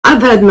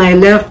have had my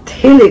left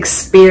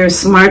helix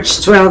pierced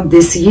March 12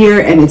 this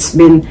year, and it's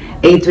been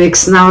 8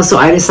 weeks now, so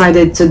I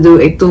decided to do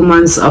a 2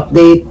 months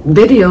update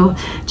video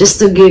just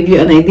to give you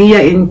an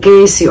idea in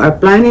case you are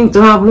planning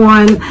to have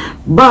one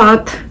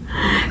but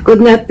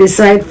could not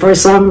decide for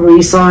some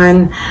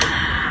reason,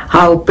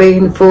 how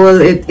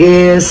painful it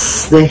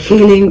is, the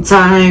healing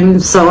time,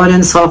 so on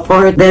and so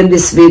forth. Then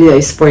this video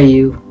is for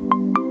you.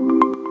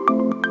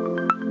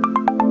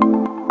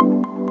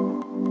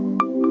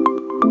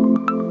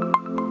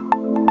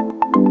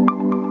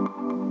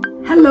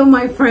 Hello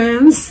my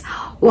friends,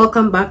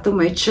 welcome back to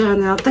my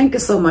channel. Thank you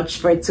so much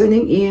for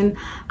tuning in.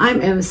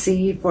 I'm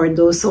MC for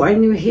those who are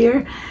new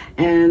here,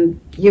 and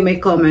you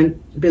may comment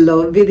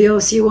below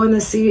videos you want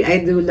to see. I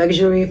do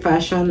luxury,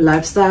 fashion,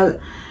 lifestyle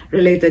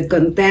related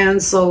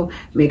content, so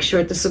make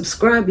sure to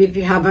subscribe if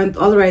you haven't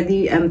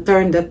already and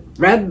turn that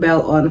red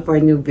bell on for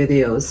new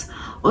videos.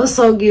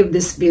 Also, give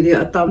this video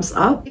a thumbs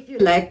up if you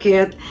like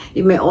it.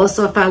 You may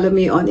also follow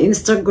me on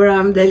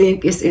Instagram. The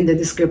link is in the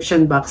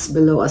description box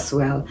below as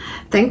well.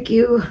 Thank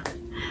you.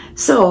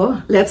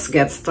 So let's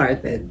get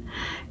started.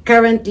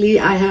 Currently,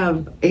 I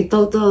have a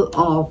total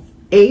of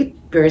 8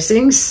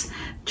 piercings,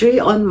 3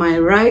 on my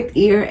right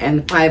ear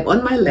and 5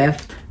 on my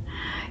left.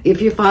 If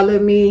you follow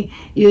me,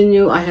 you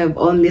knew I have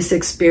only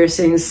 6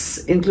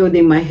 piercings,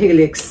 including my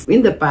helix,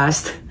 in the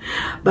past.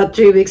 But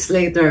 3 weeks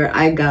later,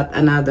 I got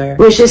another,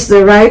 which is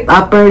the right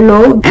upper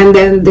lobe. And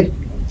then the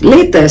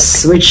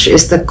latest, which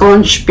is the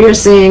conch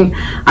piercing.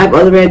 I've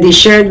already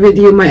shared with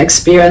you my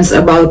experience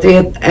about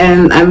it,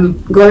 and I'm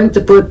going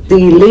to put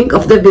the link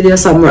of the video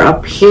somewhere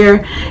up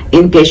here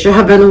in case you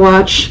haven't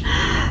watched.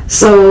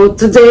 So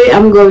today,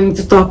 I'm going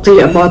to talk to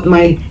you about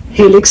my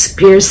helix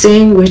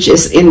piercing, which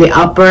is in the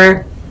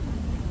upper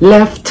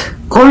left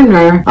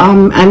corner.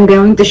 I'm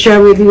going to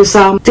share with you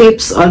some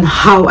tips on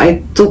how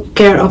I took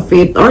care of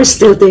it, or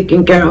still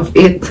taking care of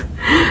it,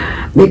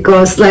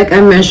 because like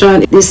I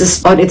mentioned, this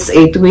is on its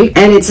 8th week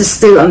and it's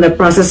still on the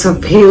process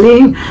of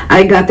healing.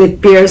 I got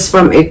it pierced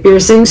from a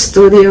piercing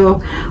studio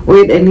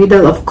with a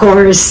needle, of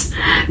course.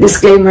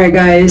 Disclaimer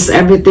guys,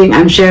 everything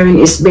I'm sharing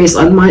is based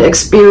on my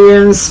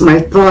experience,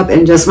 my thought,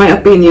 and just my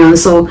opinion.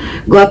 So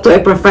go to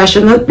a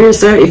professional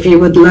piercer if you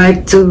would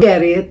like to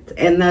get it,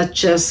 and not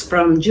just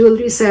from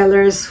jewelry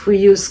sellers who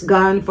use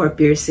gun for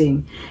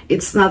piercing.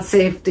 It's not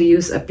safe to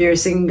use a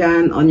piercing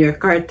gun on your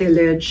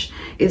cartilage.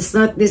 It's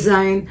not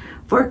designed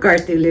for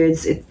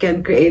cartilage. It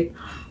can create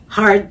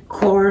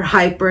hardcore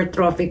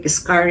hypertrophic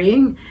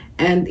scarring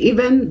and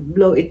even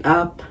blow it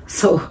up,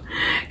 so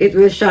it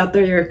will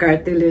shatter your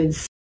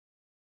cartilage.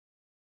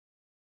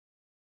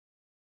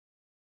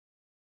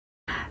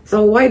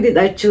 So why did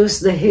I choose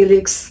the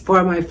helix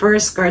for my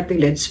first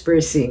cartilage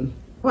piercing?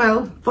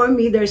 Well, for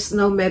me, there's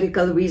no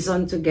medical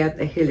reason to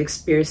get a helix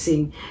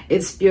piercing.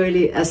 It's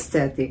purely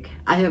aesthetic.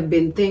 I have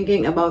been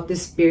thinking about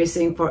this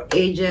piercing for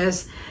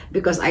ages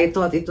because I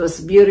thought it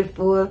was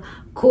beautiful,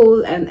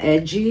 cool, and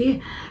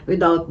edgy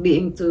without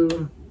being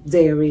too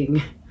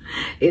daring.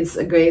 It's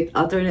a great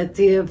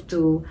alternative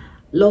to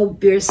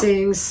lobe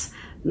piercings,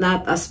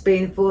 not as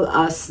painful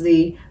as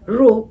the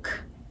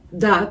rook,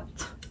 date,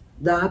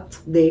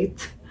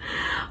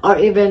 or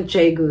even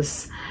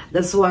tragus.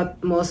 That's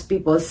what most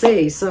people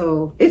say.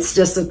 So it's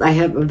just that I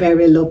have a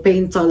very low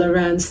pain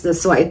tolerance.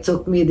 That's why it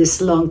took me this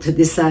long to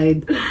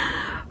decide.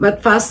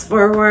 But fast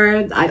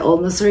forward, I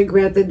almost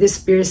regretted this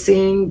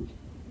piercing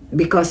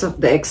because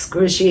of the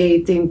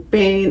excruciating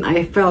pain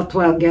I felt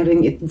while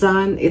getting it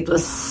done. It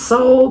was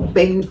so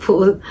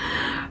painful,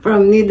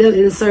 from needle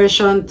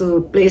insertion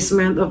to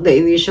placement of the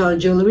initial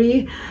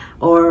jewelry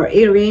or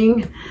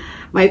earring.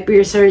 My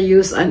piercer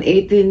used an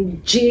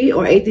 18G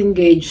or 18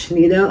 gauge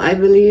needle, I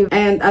believe.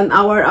 And an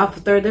hour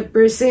after the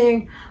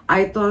piercing,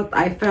 I thought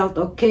I felt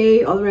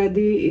okay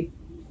already,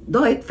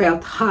 though it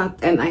felt hot,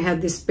 and I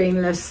had this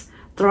painless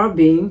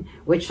throbbing,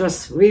 which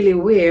was really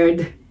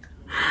weird.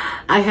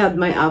 I had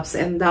my ups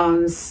and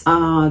downs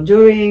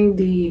during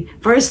the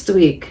first to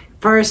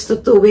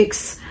 2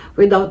 weeks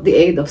without the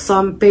aid of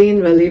some pain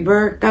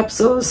reliever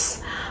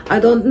capsules. I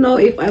don't know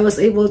if I was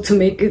able to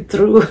make it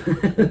through.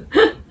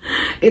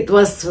 It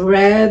was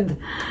red,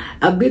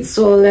 a bit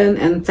swollen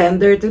and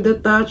tender to the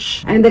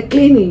touch. And the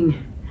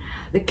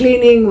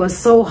cleaning was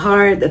so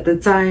hard at the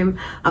time.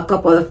 A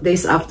couple of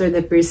days after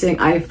the piercing,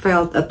 I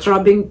felt a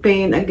throbbing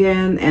pain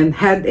again and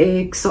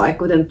headache, so I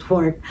couldn't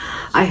work.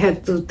 I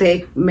had to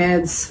take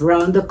meds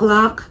round the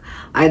clock.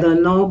 I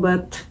don't know,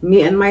 but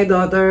me and my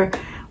daughter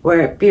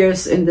were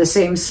pierced in the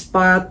same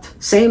spot,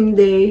 same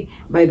day,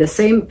 by the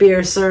same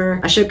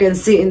piercer, as you can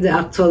see in the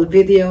actual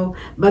video,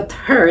 but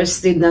hers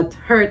did not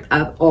hurt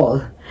at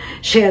all.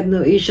 She had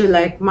no issue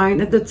like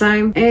mine at the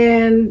time,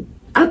 and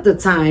at the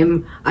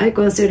time, I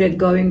considered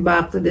going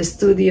back to the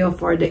studio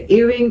for the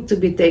earring to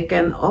be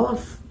taken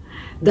off.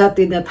 That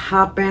did not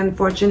happen,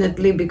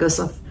 fortunately, because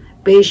of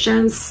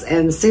patience,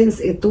 and since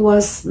it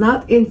was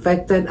not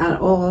infected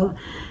at all.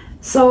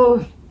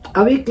 So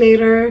a week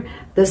later,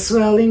 the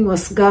swelling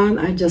was gone.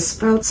 I just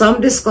felt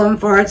some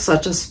discomfort,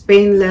 such as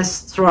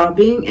painless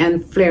throbbing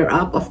and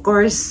flare-up, of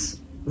course,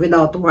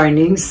 without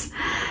warnings.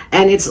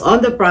 and it's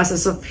on the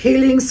process of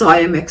healing, so I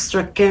am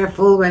extra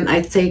careful when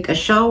I take a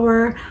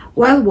shower,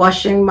 while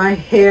washing my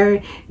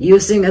hair,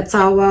 using a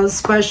towel,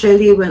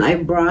 especially when I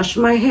brush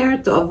my hair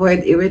to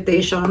avoid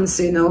irritations.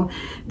 You know,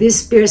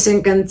 this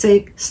piercing can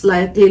take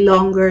slightly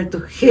longer to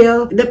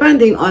heal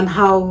depending on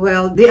how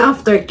well the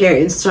aftercare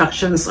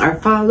instructions are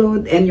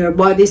followed and your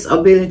body's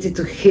ability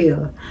to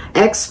heal.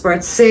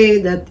 Experts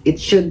say that it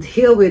should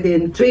heal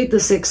within 3 to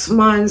 6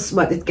 months,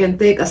 but it can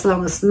take as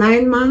long as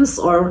 9 months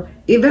or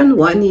even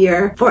 1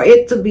 year for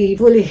it to be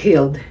fully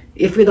healed,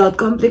 if without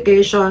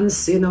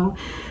complications, you know.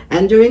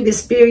 And during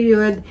this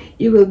period,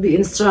 you will be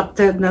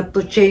instructed not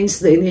to change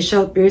the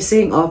initial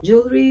piercing of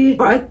jewelry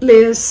for at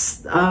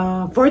least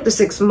 4 to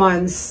 6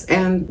 months,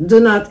 and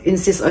do not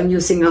insist on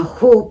using a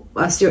hoop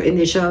as your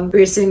initial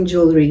piercing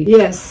jewelry.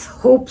 Yes,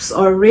 hoops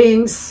or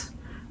rings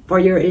for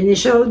your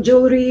initial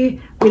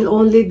jewelry will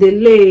only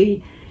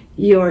delay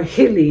your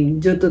healing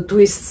due to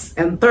twists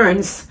and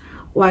turns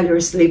while you're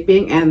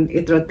sleeping, and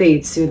it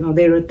rotates, you know,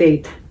 they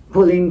rotate,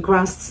 pulling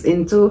crusts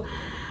into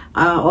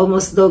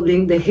almost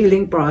doubling the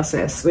healing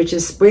process, which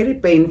is pretty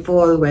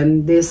painful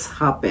when this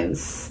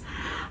happens.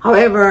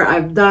 However,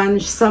 I've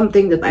done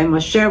something that I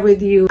must share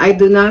with you. I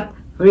do not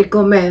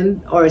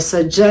recommend or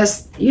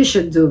suggest you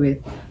should do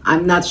it.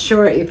 I'm not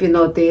sure if you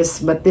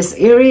noticed, but this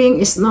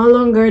earring is no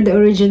longer the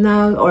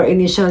original or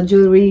initial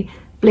jewelry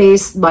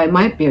placed by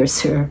my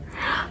piercer.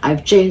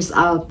 I've changed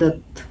out that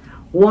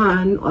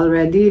one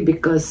already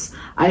because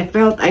I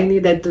felt I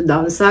needed to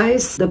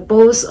downsize. The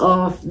pose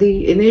of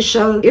the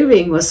initial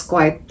earring was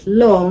quite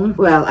long.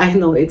 Well, I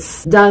know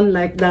it's done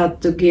like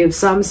that to give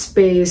some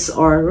space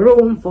or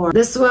room for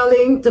the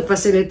swelling to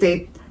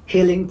facilitate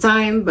healing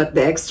time, but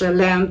the extra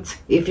length,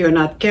 if you're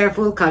not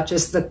careful,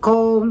 catches the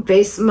comb,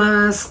 face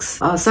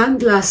masks,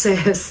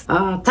 sunglasses,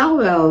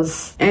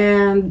 towels,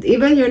 and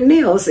even your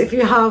nails if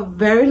you have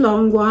very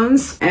long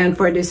ones. And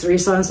for these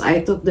reasons,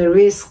 I took the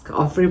risk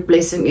of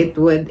replacing it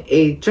with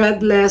a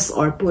threadless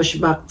or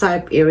pushback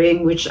type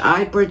earring, which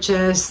I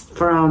purchased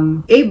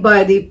from a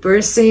body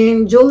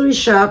piercing jewelry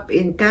shop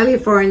in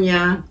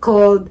California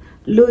called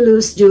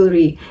Lulu's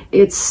Jewelry.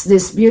 It's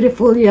this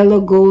beautiful yellow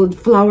gold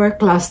flower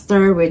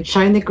cluster with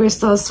shiny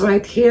crystals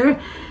right here.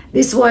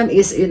 This one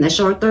is in a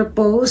shorter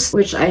pose,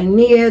 which I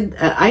needed,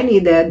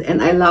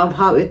 and I love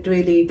how it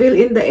really fill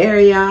in the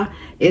area.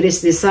 It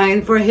is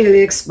designed for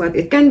Helix, but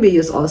it can be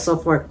used also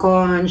for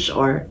conch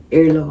or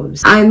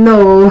earlobes. I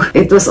know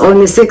it was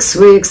only 6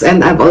 weeks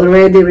and I've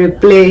already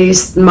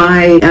replaced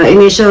my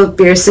initial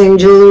piercing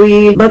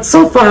jewelry, but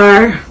so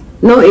far,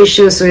 no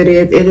issues with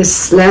it. It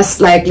is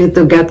less likely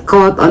to get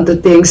caught onto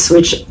things,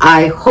 which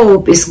I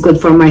hope is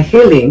good for my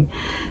healing.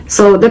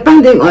 So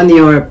depending on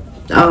your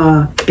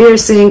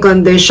piercing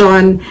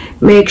condition,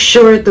 make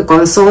sure to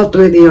consult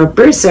with your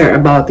piercer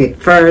about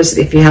it first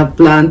if you have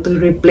planned to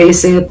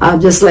replace it,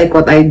 just like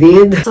what I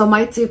did. So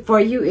my tip for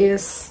you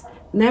is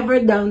never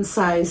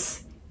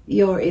downsize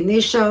your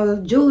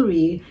initial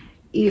jewelry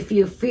if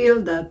you feel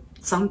that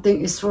something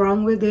is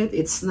wrong with it.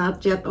 It's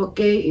not yet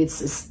okay. It's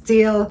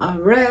still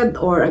red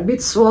or a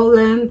bit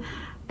swollen.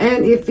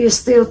 And if you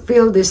still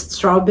feel this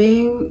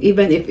throbbing,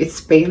 even if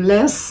it's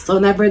painless, so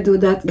never do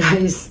that,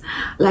 guys.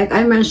 Like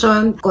I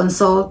mentioned,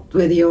 consult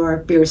with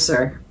your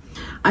piercer.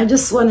 I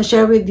just want to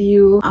share with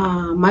you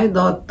my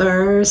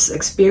daughter's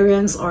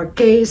experience or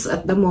case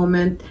at the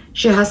moment.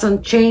 She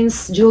hasn't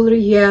changed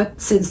jewelry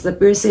yet since the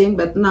piercing,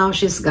 but now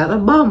she's got a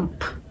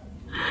bump.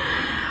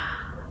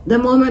 The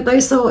moment I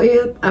saw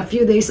it a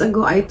few days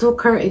ago, I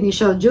took her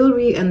initial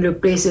jewelry and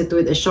replaced it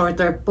with a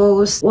shorter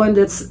pose, one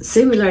that's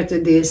similar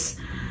to this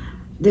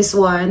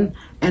one,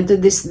 and to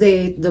this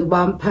date, the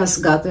bump has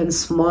gotten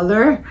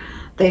smaller.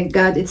 Thank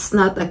God it's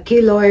not a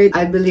keloid.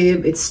 I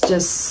believe it's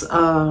just,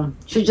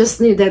 she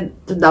just needed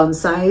to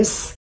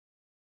downsize.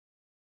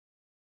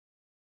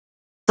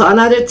 So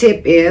another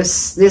tip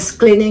is this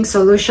cleaning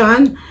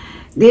solution.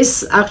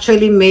 This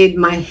actually made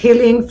my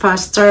healing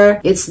faster.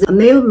 It's the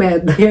Nail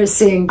Med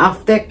Piercing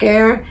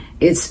Aftercare.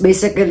 It's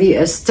basically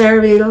a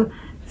sterile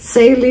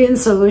saline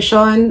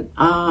solution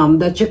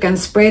that you can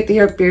spray to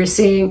your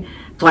piercing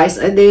twice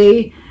a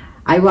day.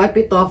 I wipe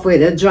it off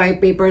with a dry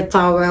paper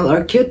towel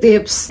or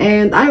Q-tips,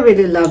 and I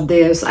really love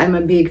this. I'm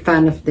a big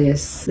fan of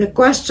this. The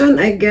question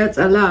I get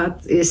a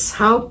lot is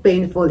how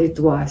painful it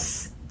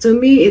was. To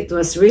me, it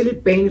was really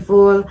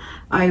painful.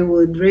 I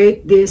would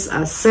rate this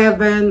as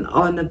 7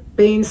 on a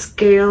pain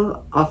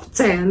scale of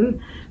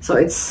 10. So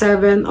it's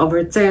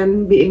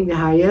 7/10 being the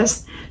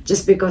highest,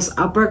 just because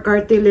upper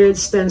cartilage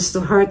tends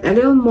to hurt a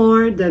little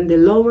more than the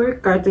lower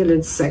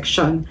cartilage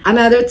section.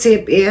 Another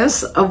tip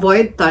is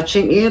avoid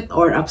touching it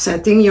or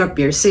upsetting your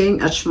piercing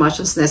as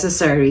much as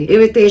necessary.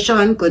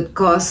 Irritation could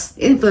cause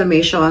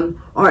inflammation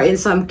or in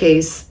some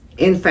case,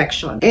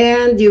 infection.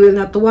 And you will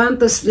not want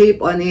to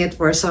sleep on it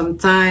for some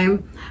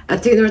time. A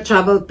thinner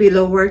travel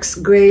pillow works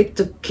great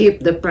to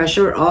keep the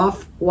pressure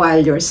off while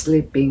you're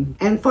sleeping.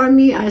 And for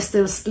me, I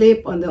still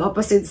sleep on the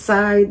opposite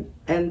side,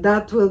 and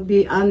that will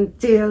be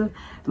until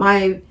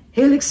my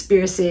Helix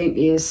piercing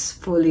is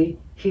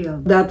fully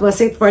healed. That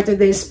was it for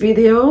today's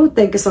video.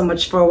 Thank you so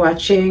much for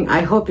watching.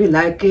 I hope you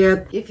like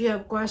it. If you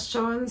have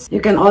questions,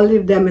 you can all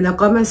leave them in the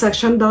comment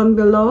section down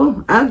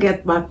below. I'll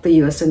get back to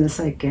you as soon as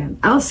I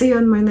can. I'll see you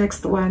on my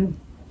next one.